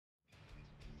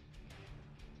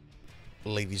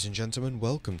Ladies and gentlemen,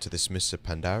 welcome to this Mr.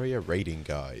 Pandaria raiding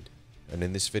guide, and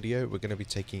in this video we're going to be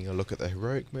taking a look at the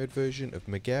heroic mode version of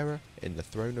Megaera in the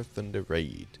Throne of Thunder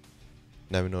raid.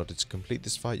 Now in order to complete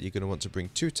this fight you're going to want to bring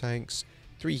 2 tanks,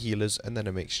 3 healers and then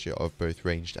a mixture of both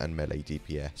ranged and melee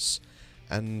DPS.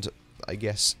 And I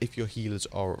guess if your healers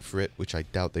are up for it, which I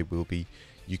doubt they will be,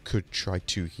 you could try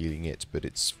 2 healing it, but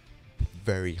it's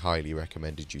very highly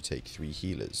recommended you take 3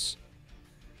 healers.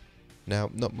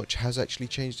 Now, not much has actually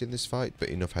changed in this fight, but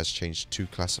enough has changed to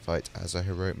classify it as a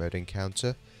heroic mode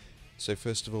encounter. So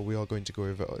first of all, we are going to go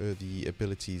over the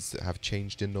abilities that have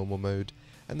changed in normal mode,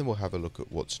 and then we'll have a look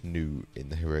at what's new in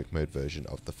the heroic mode version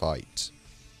of the fight.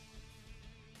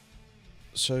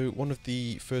 So one of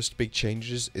the first big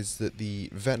changes is that the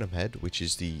Venom Head, which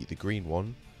is the green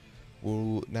one,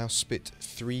 will now spit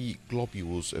 3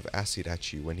 globules of acid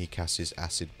at you when he casts his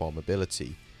Acid Bomb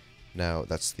ability. Now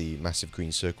that's the massive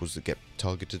green circles that get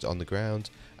targeted on the ground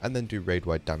and then do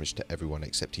raid-wide damage to everyone,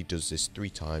 except he does this 3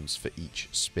 times for each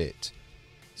spit.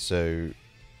 So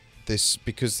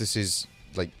because this is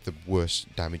like the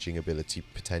worst damaging ability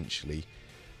potentially,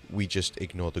 we just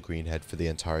ignore the green head for the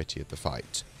entirety of the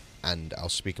fight. And I'll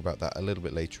speak about that a little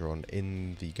bit later on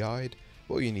in the guide.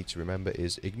 What you need to remember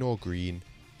is ignore green,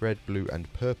 red, blue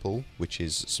and purple, which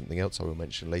is something else I will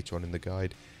mention later on in the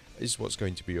guide, is what's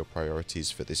going to be your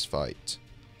priorities for this fight.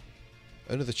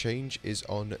 Another change is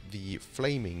on the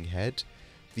Flaming Head.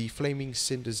 The Flaming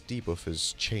Cinders debuff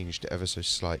has changed ever so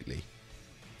slightly.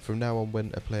 From now on,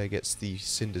 when a player gets the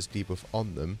Cinders debuff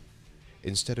on them,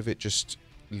 instead of it just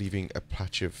leaving a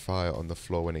patch of fire on the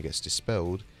floor when it gets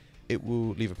dispelled, it will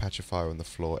leave a patch of fire on the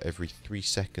floor every 3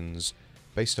 seconds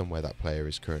based on where that player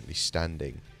is currently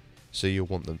standing. So you'll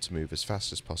want them to move as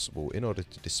fast as possible in order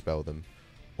to dispel them.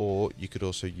 Or you could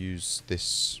also use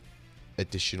this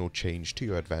additional change to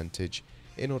your advantage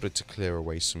in order to clear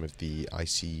away some of the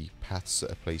icy paths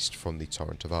that are placed from the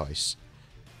Torrent of Ice.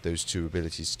 Those 2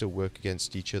 abilities still work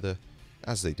against each other,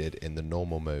 as they did in the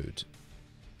normal mode.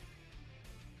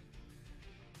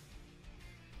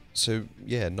 So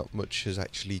yeah, not much has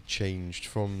actually changed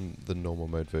from the normal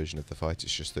mode version of the fight,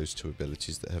 it's just those 2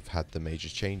 abilities that have had the major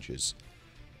changes.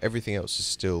 Everything else is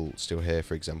still here.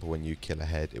 For example, when you kill a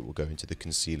head, it will go into the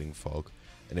concealing fog,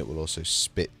 and it will also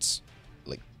spit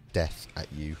like death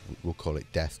at you. We'll call it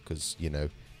death because, you know,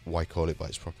 why call it by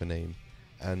its proper name?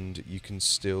 And you can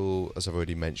still, as I've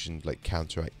already mentioned, like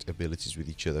counteract abilities with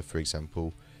each other. For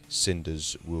example,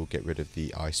 Cinders will get rid of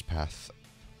the ice path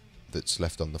that's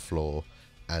left on the floor,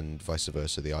 and vice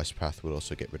versa, the ice path will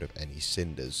also get rid of any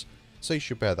Cinders. So you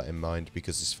should bear that in mind,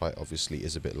 because this fight obviously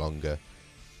is a bit longer.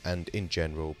 And in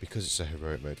general, because it's a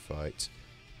heroic mode fight,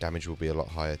 damage will be a lot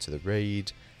higher to the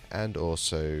raid, and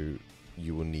also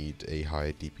you will need a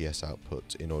higher DPS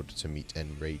output in order to meet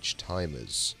enraged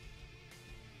timers.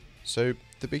 So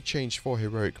the big change for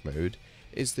heroic mode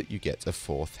is that you get a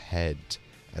 4th head,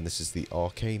 and this is the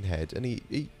Arcane Head, and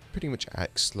he pretty much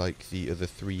acts like the other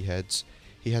 3 heads.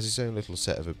 He has his own little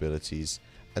set of abilities,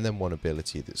 and then one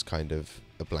ability that's kind of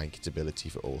a blanket ability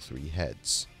for all 3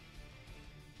 heads.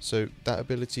 So that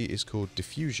ability is called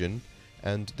Diffusion,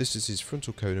 and this is his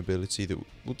frontal cone ability that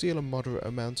will deal a moderate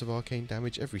amount of arcane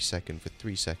damage every second for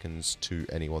 3 seconds to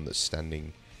anyone that's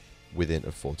standing within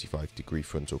a 45-degree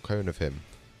frontal cone of him.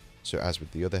 So as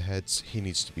with the other heads, he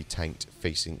needs to be tanked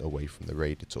facing away from the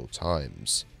raid at all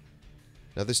times.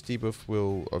 Now this debuff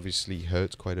will obviously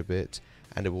hurt quite a bit,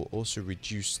 and it will also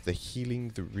reduce the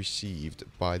healing received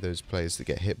by those players that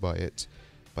get hit by it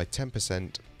by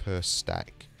 10% per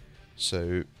stack.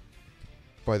 So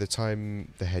by the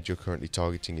time the head you're currently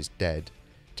targeting is dead,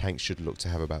 tanks should look to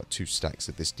have about 2 stacks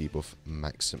of this debuff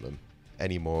maximum.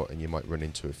 Any more and you might run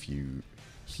into a few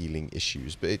healing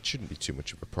issues, but it shouldn't be too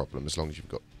much of a problem as long as you've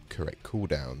got correct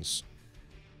cooldowns.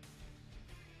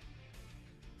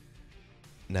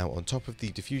 Now on top of the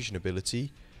diffusion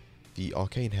ability, the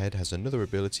Arcane Head has another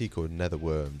ability called Nether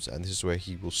Worms, and this is where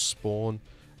he will spawn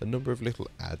a number of little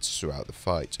adds throughout the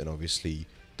fight, and obviously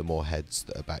the more heads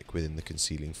that are back within the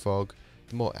concealing fog,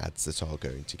 the more adds that are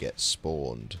going to get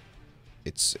spawned.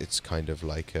 It's kind of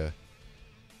like a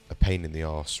pain in the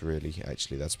arse, really.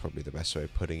 Actually, that's probably the best way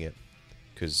of putting it,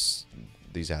 because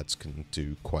these adds can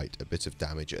do quite a bit of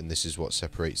damage, and this is what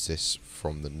separates this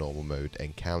from the normal mode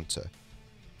encounter.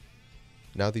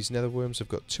 Now these Nether Worms have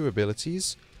got 2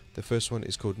 abilities. The first one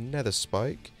is called Nether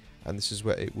Spike, and this is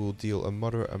where it will deal a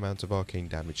moderate amount of arcane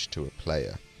damage to a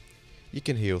player. You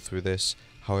can heal through this,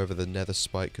 however the Nether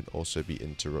Spike can also be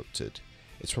interrupted.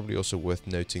 It's probably also worth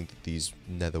noting that these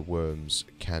Nether Worms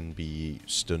can be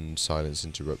stunned, silenced,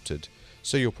 interrupted,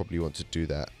 so you'll probably want to do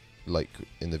that. Like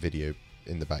in the video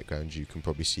in the background, you can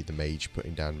probably see the mage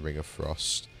putting down Ring of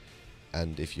Frost.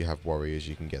 and if you have warriors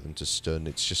you can get them to stun.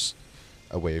 It's just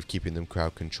a way of keeping them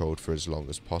crowd controlled for as long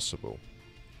as possible.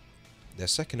 Their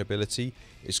second ability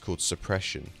is called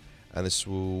Suppression, and this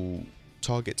will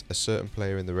target a certain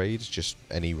player in the raid, just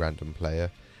any random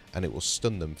player, and it will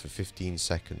stun them for 15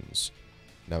 seconds.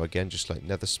 Now again, just like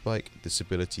Nether Spike, this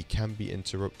ability can be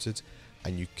interrupted,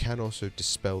 and you can also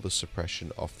dispel the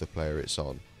suppression off the player it's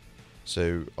on.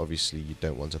 So obviously you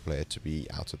don't want a player to be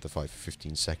out of the fight for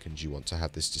 15 seconds, you want to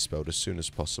have this dispelled as soon as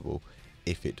possible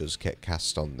if it does get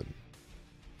cast on them.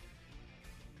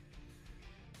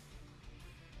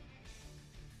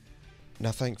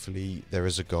 Now thankfully there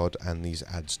is a god and these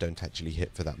adds don't actually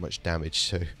hit for that much damage,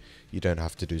 so you don't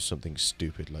have to do something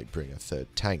stupid like bring a third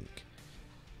tank.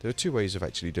 There are two ways of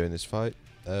actually doing this fight,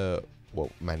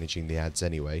 well, managing the adds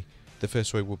anyway. The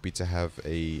first way would be to have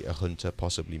a hunter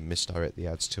possibly misdirect the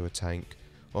adds to a tank,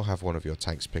 or have one of your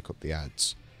tanks pick up the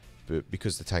adds. But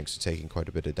because the tanks are taking quite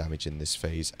a bit of damage in this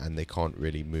phase and they can't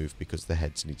really move because the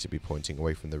heads need to be pointing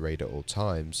away from the raid at all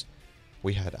times,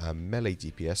 we had our melee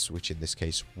DPS, which in this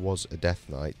case was a Death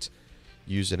Knight,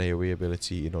 use an AoE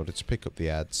ability in order to pick up the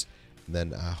adds, and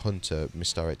then our hunter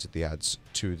misdirected the adds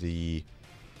to the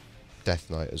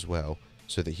Death Knight as well,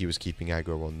 so that he was keeping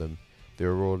aggro on them. They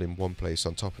were all in one place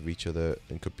on top of each other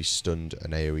and could be stunned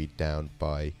and AoE'd down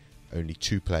by only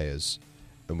 2 players,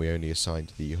 and we only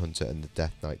assigned the hunter and the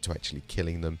Death Knight to actually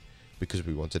killing them because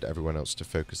we wanted everyone else to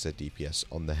focus their DPS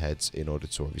on the heads in order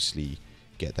to obviously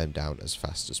get them down as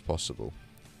fast as possible.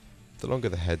 The longer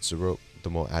the heads are up, the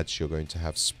more adds you're going to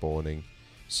have spawning,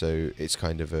 so it's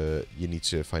kind of you need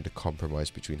to find a compromise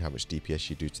between how much DPS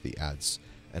you do to the adds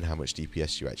and how much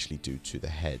DPS you actually do to the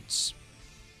heads.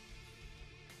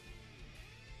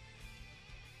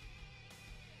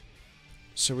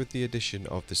 So with the addition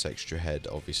of this extra head,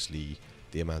 obviously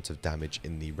the amount of damage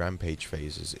in the rampage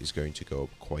phases is going to go up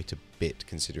quite a bit,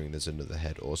 considering there's another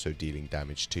head also dealing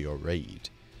damage to your raid,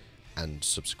 and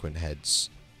subsequent heads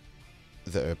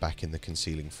that are back in the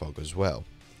concealing fog as well.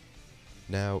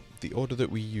 Now, the order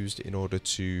that we used in order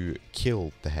to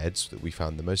kill the heads that we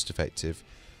found the most effective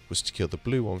was to kill the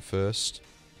blue one first,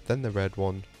 then the red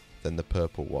one, then the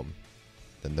purple one,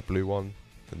 then the blue one,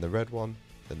 then the red one,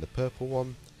 then the purple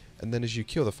one, and then as you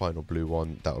kill the final blue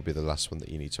one, that will be the last one that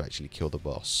you need to actually kill the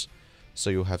boss. So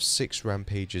you'll have 6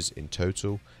 rampages in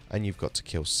total, and you've got to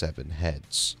kill 7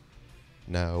 heads.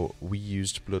 Now, we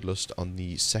used Bloodlust on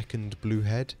the second blue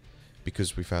head,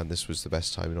 because we found this was the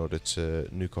best time in order to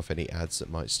nuke off any adds that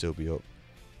might still be up,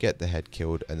 get the head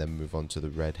killed, and then move on to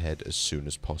the red head as soon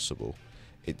as possible.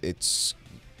 It's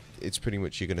pretty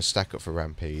much you're going to stack up for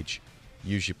rampage,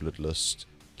 use your Bloodlust,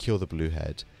 kill the blue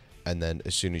head, and then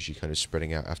as soon as you're kind of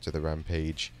spreading out after the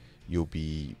rampage, you'll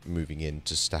be moving in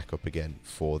to stack up again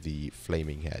for the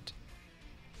flaming head.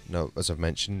 Now, as I've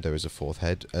mentioned, there is a 4th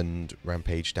head, and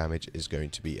rampage damage is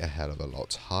going to be a hell of a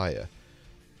lot higher.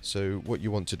 So what you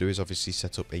want to do is obviously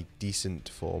set up a decent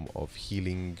form of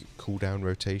healing cooldown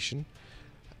rotation,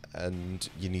 and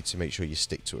you need to make sure you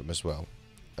stick to them as well.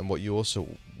 And what you also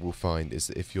will find is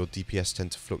that if your DPS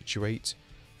tend to fluctuate,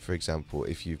 for example,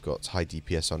 if you've got high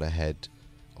DPS on a head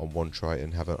on one try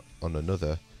and have it on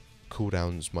another,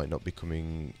 cooldowns might not be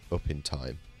coming up in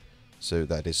time. So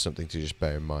that is something to just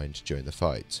bear in mind during the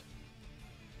fight.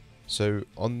 So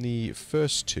on the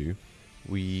first 2,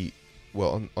 in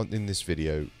this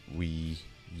video we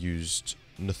used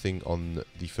nothing on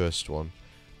the first one,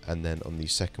 and then on the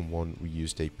second one we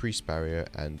used a Priest Barrier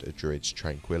and a Druid's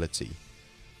Tranquility.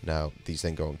 Now these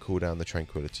then go on cooldown. The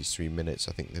Tranquility is 3 minutes,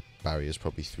 I think the Barrier is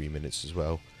probably 3 minutes as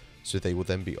well, so they will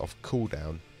then be off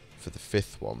cooldown for the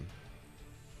 5th one.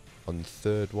 On the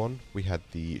 3rd one we had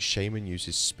the Shaman use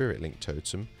his Spirit Link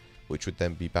Totem, which would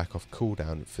then be back off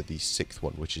cooldown for the 6th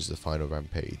one, which is the final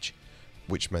rampage,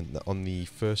 which meant that on the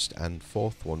 1st and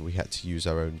 4th one we had to use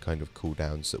our own kind of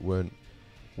cooldowns that weren't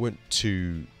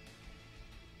too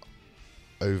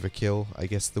overkill, I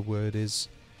guess the word is,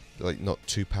 like not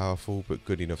too powerful but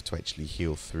good enough to actually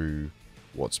heal through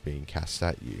what's being cast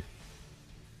at you.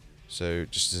 So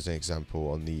just as an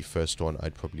example, on the first one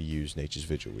I'd probably use Nature's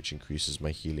Vigil, which increases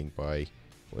my healing by,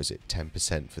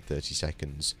 10% for 30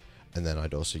 seconds, and then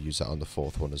I'd also use that on the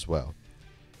 4th one as well.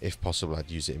 If possible, I'd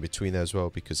use it in between there as well,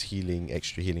 because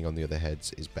extra healing on the other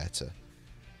heads is better.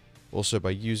 Also, by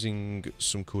using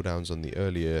some cooldowns on the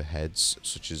earlier heads,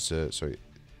 such as the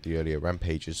earlier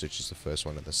rampages, such as the first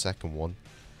one and the second one,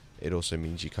 it also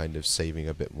means you're kind of saving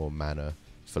a bit more mana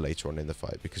for later on in the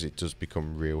fight, because it does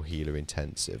become real healer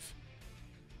intensive.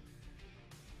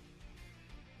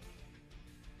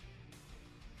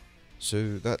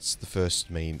 So that's the first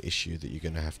main issue that you're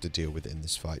going to have to deal with in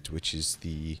this fight, which is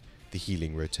the the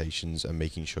healing rotations and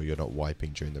making sure you're not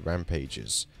wiping during the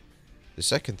rampages. The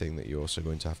second thing that you're also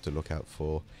going to have to look out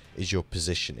for is your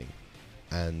positioning,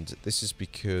 and this is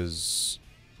because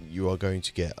you are going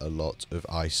to get a lot of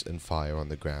ice and fire on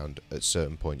the ground at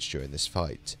certain points during this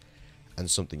fight. And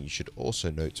something you should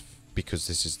also note, because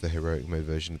this is the heroic mode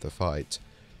version of the fight,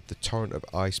 the torrent of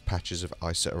ice, patches of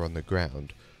ice that are on the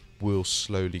ground will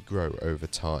slowly grow over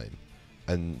time,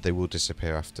 and they will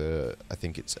disappear after, I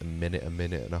think it's a minute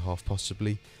and a half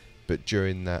possibly, but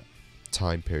during that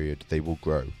time period they will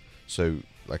grow. So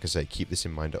like I say, keep this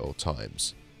in mind at all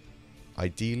times.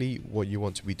 Ideally, what you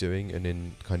want to be doing, and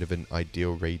in kind of an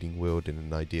ideal raiding world, in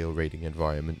an ideal raiding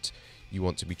environment, you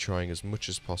want to be trying as much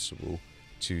as possible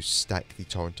to stack the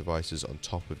torrent of ices on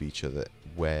top of each other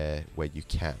where you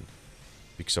can,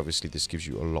 because obviously this gives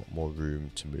you a lot more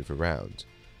room to move around.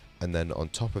 And then on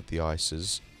top of the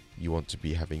ices, you want to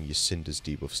be having your cinders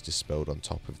debuffs dispelled on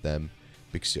top of them,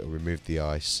 because it'll remove the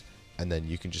ice, and then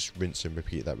you can just rinse and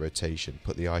repeat that rotation.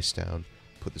 Put the ice down,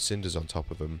 put the cinders on top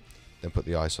of them, then put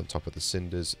the ice on top of the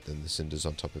cinders, then the cinders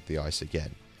on top of the ice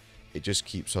again. It just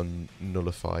keeps on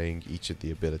nullifying each of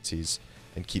the abilities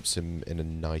and keeps them in a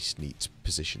nice, neat,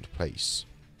 positioned place.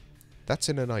 That's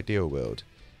in an ideal world.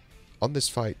 On this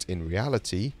fight, in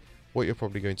reality, what you're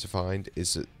probably going to find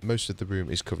is that most of the room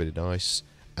is covered in ice,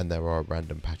 and there are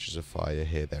random patches of fire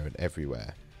here, there, and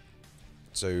everywhere.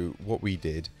 So what we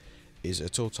did is,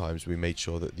 at all times, we made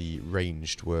sure that the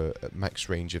ranged were at max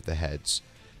range of the heads,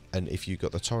 and if you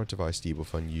got the torrent of ice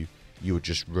debuff on you, you would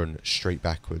just run straight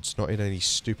backwards, not in any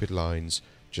stupid lines,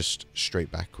 just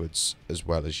straight backwards as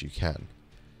well as you can.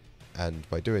 And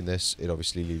by doing this, it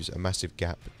obviously leaves a massive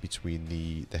gap between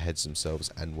the heads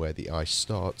themselves and where the ice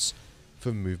starts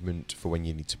for movement, for when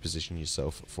you need to position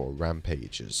yourself for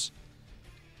rampages.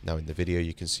 Now in the video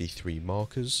you can see 3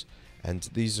 markers, and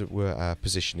these were our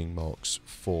positioning marks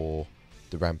for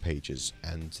the rampages,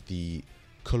 and the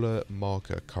colour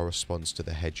marker corresponds to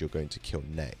the head you're going to kill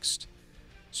next.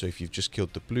 So if you've just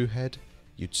killed the blue head,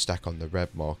 you'd stack on the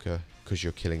red marker because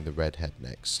you're killing the red head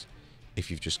next.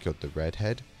 If you've just killed the red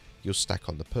head, you'll stack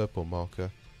on the purple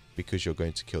marker because you're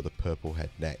going to kill the purple head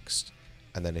next.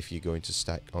 And then if you're going to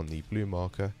stack on the blue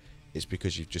marker, it's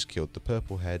because you've just killed the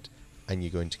purple head and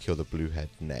you're going to kill the blue head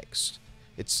next.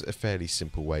 It's a fairly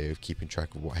simple way of keeping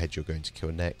track of what head you're going to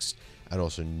kill next, and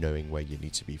also knowing where you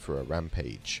need to be for a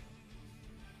rampage.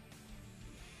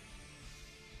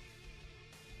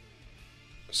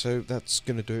 So that's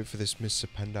going to do it for this Mr.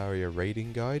 Pandaria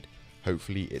raiding guide.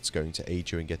 Hopefully it's going to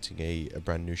aid you in getting a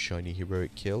brand new shiny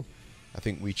heroic kill. I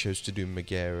think we chose to do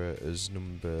Megaera as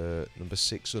number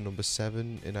 6 or number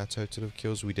 7 in our total of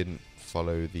kills. We didn't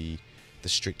follow the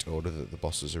strict order that the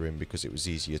bosses are in, because it was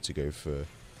easier to go for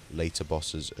later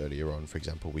bosses earlier on. For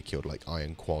example, we killed like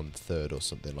Iron Quan 3rd or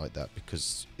something like that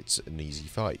because it's an easy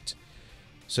fight.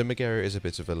 So Megaera is a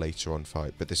bit of a later on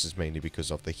fight, but this is mainly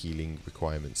because of the healing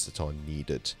requirements that are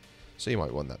needed. So you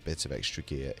might want that bit of extra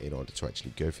gear in order to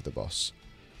actually go for the boss.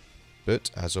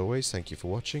 But as always, thank you for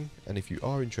watching, and if you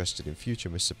are interested in future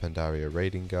Mr. Pandaria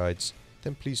raiding guides,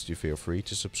 then please do feel free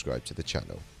to subscribe to the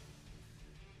channel.